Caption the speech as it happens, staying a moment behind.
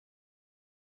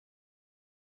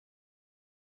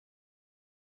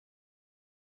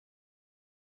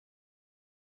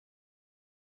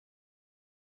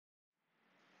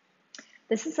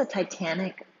This is a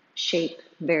Titanic shape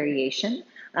variation.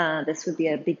 This would be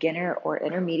a beginner or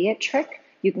intermediate trick.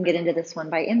 You can get into this one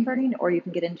by inverting, or you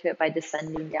can get into it by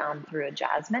descending down through a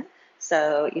jasmine.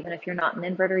 So even if you're not an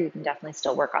inverter, you can definitely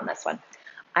still work on this one.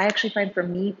 I actually find, for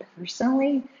me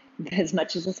personally, as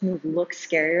much as this move looks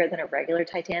scarier than a regular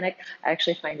Titanic, I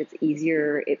actually find it's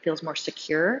easier. It feels more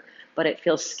secure, but it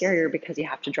feels scarier because you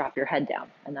have to drop your head down,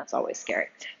 and that's always scary.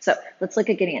 So let's look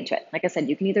at getting into it. Like I said,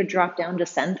 you can either drop down,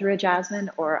 descend through a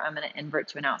jasmine, or I'm going to invert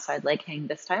to an outside leg hang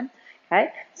this time. Okay,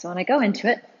 so when I go into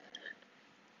it,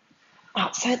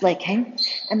 outside leg hang,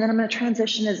 and then I'm going to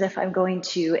transition as if I'm going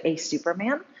to a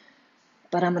Superman,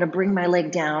 but I'm going to bring my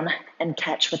leg down and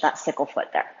catch with that sickle foot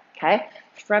there. Okay,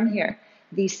 from here,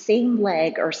 the same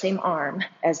leg or same arm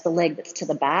as the leg that's to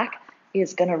the back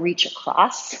is going to reach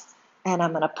across, and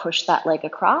I'm going to push that leg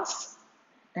across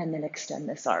and then extend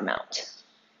this arm out.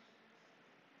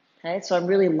 Okay, so I'm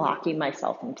really locking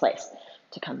myself in place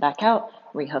to come back out,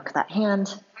 rehook that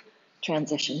hand,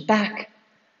 transition back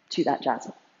to that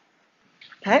jasmine.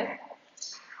 Okay,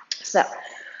 so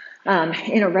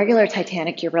in a regular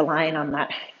Titanic, you're relying on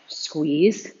that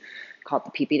squeeze, called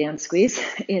the pee-pee dance squeeze.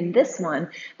 In this one,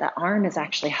 that arm is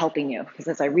actually helping you, because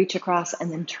as I reach across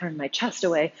and then turn my chest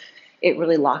away, it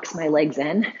really locks my legs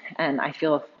in, and I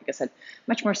feel, like I said,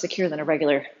 much more secure than a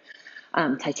regular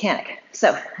Titanic.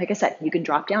 So, like I said, you can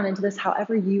drop down into this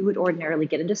however you would ordinarily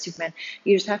get into Superman.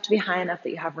 You just have to be high enough that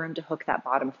you have room to hook that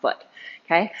bottom foot.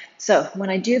 Okay, so when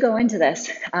I do go into this,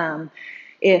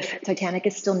 if Titanic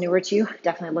is still newer to you,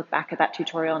 definitely look back at that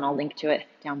tutorial, and I'll link to it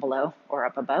down below or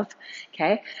up above.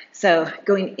 Okay, so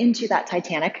going into that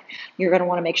Titanic, you're going to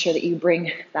want to make sure that you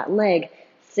bring that leg,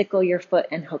 sickle your foot,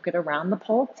 and hook it around the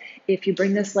pole. If you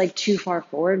bring this leg too far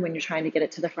forward when you're trying to get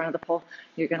it to the front of the pole,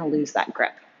 you're going to lose that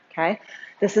grip. Okay,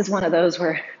 this is one of those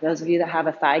where those of you that have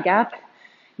a thigh gap,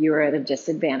 you are at a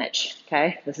disadvantage.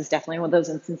 Okay, this is definitely one of those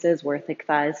instances where thick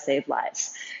thighs save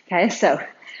lives. Okay, so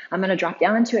I'm going to drop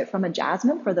down into it from a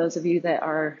jasmine. For those of you that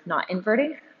are not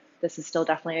inverting, this is still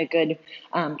definitely a good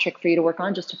trick for you to work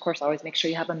on. Just, of course, always make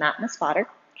sure you have a mat and a spotter.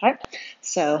 Okay,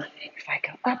 so if I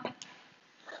go up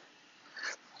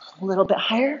a little bit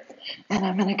higher, and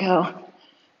I'm going to go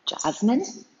jasmine.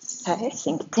 Okay,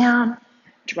 sink it down,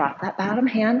 drop that bottom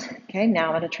hand. Okay,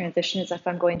 now I'm going to transition as if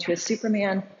I'm going to a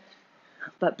Superman,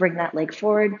 but bring that leg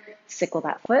forward, sickle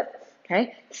that foot.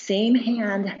 Okay, same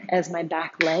hand as my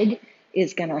back leg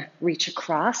is going to reach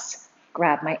across,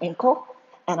 grab my ankle,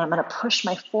 and I'm going to push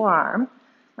my forearm.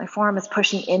 My forearm is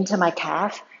pushing into my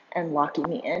calf and locking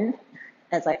me in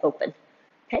as I open.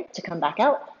 Okay, to come back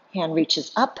out, hand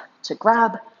reaches up to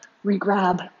grab,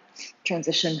 re-grab,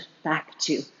 transition back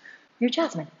to your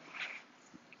jasmine.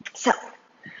 So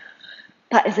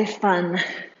that is a fun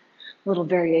little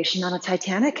variation on a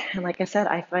Titanic. And like I said,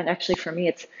 I find actually for me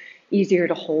it's easier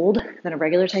to hold than a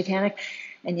regular Titanic,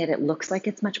 and yet it looks like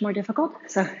it's much more difficult.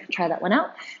 So try that one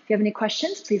out. If you have any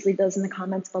questions, please leave those in the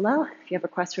comments below. If you have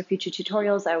requests for future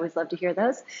tutorials, I always love to hear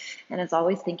those. And as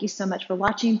always, thank you so much for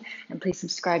watching, and please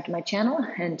subscribe to my channel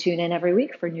and tune in every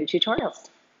week for new tutorials.